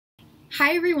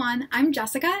Hi everyone, I'm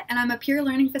Jessica and I'm a peer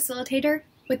learning facilitator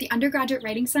with the Undergraduate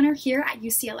Writing Center here at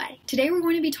UCLA. Today we're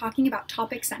going to be talking about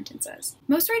topic sentences.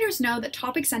 Most writers know that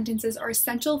topic sentences are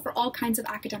essential for all kinds of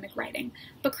academic writing,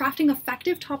 but crafting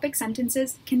effective topic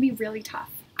sentences can be really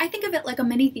tough. I think of it like a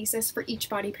mini thesis for each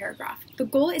body paragraph. The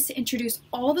goal is to introduce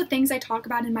all the things I talk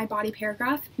about in my body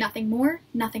paragraph, nothing more,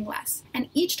 nothing less. And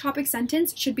each topic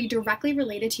sentence should be directly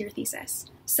related to your thesis.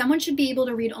 Someone should be able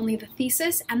to read only the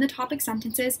thesis and the topic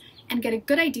sentences and get a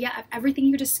good idea of everything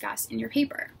you discuss in your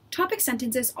paper. Topic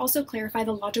sentences also clarify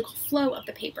the logical flow of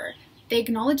the paper. They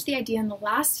acknowledge the idea in the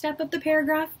last step of the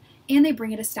paragraph, and they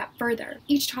bring it a step further.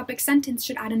 Each topic sentence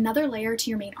should add another layer to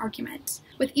your main argument.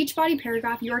 With each body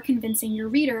paragraph, you are convincing your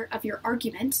reader of your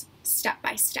argument step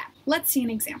by step. Let's see an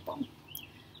example.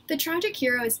 The tragic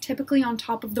hero is typically on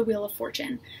top of the wheel of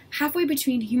fortune, halfway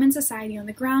between human society on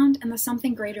the ground and the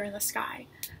something greater in the sky.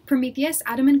 Prometheus,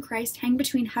 Adam, and Christ hang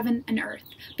between heaven and earth,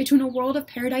 between a world of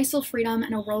paradisal freedom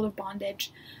and a world of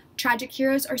bondage. Tragic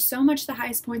heroes are so much the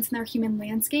highest points in their human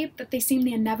landscape that they seem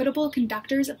the inevitable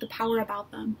conductors of the power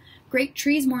about them. Great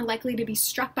trees more likely to be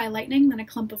struck by lightning than a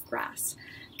clump of grass.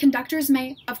 Conductors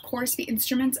may, of course, be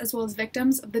instruments as well as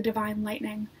victims of the divine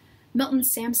lightning.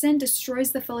 Milton's Samson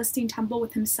destroys the Philistine temple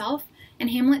with himself, and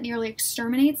Hamlet nearly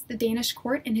exterminates the Danish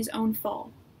court in his own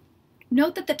fall.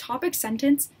 Note that the topic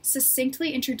sentence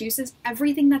succinctly introduces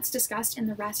everything that's discussed in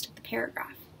the rest of the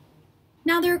paragraph.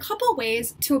 Now, there are a couple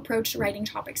ways to approach writing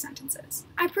topic sentences.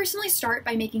 I personally start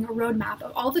by making a roadmap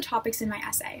of all the topics in my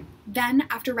essay. Then,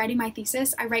 after writing my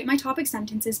thesis, I write my topic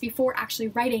sentences before actually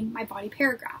writing my body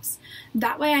paragraphs.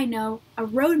 That way I know a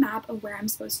roadmap of where I'm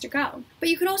supposed to go. But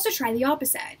you could also try the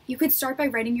opposite. You could start by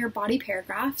writing your body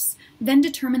paragraphs, then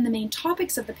determine the main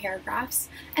topics of the paragraphs,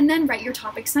 and then write your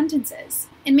topic sentences.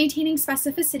 In maintaining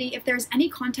specificity, if there's any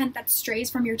content that strays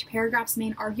from your paragraph's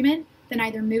main argument, then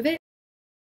either move it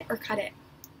or cut it.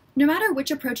 No matter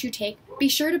which approach you take, be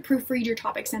sure to proofread your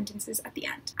topic sentences at the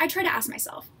end. I try to ask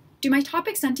myself, do my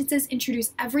topic sentences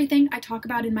introduce everything I talk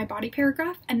about in my body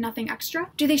paragraph and nothing extra?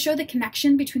 Do they show the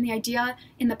connection between the idea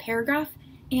in the paragraph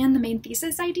and the main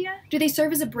thesis idea? Do they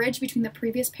serve as a bridge between the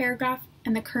previous paragraph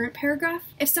and the current paragraph?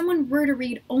 If someone were to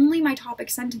read only my topic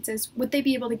sentences, would they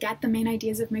be able to get the main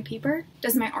ideas of my paper?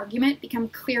 Does my argument become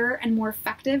clearer and more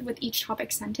effective with each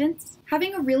topic sentence?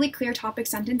 Having a really clear topic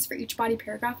sentence for each body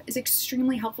paragraph is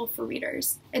extremely helpful for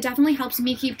readers. It definitely helps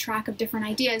me keep track of different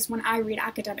ideas when I read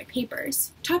academic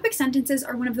papers. Topic sentences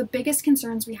are one of the biggest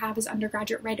concerns we have as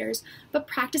undergraduate writers, but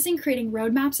practicing creating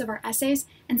roadmaps of our essays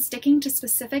and sticking to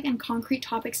specific and concrete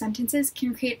topic sentences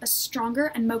can create a stronger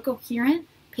and more coherent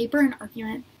paper and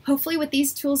argument. Hopefully with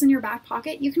these tools in your back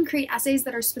pocket, you can create essays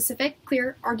that are specific,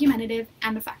 clear, argumentative,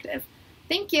 and effective.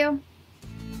 Thank you!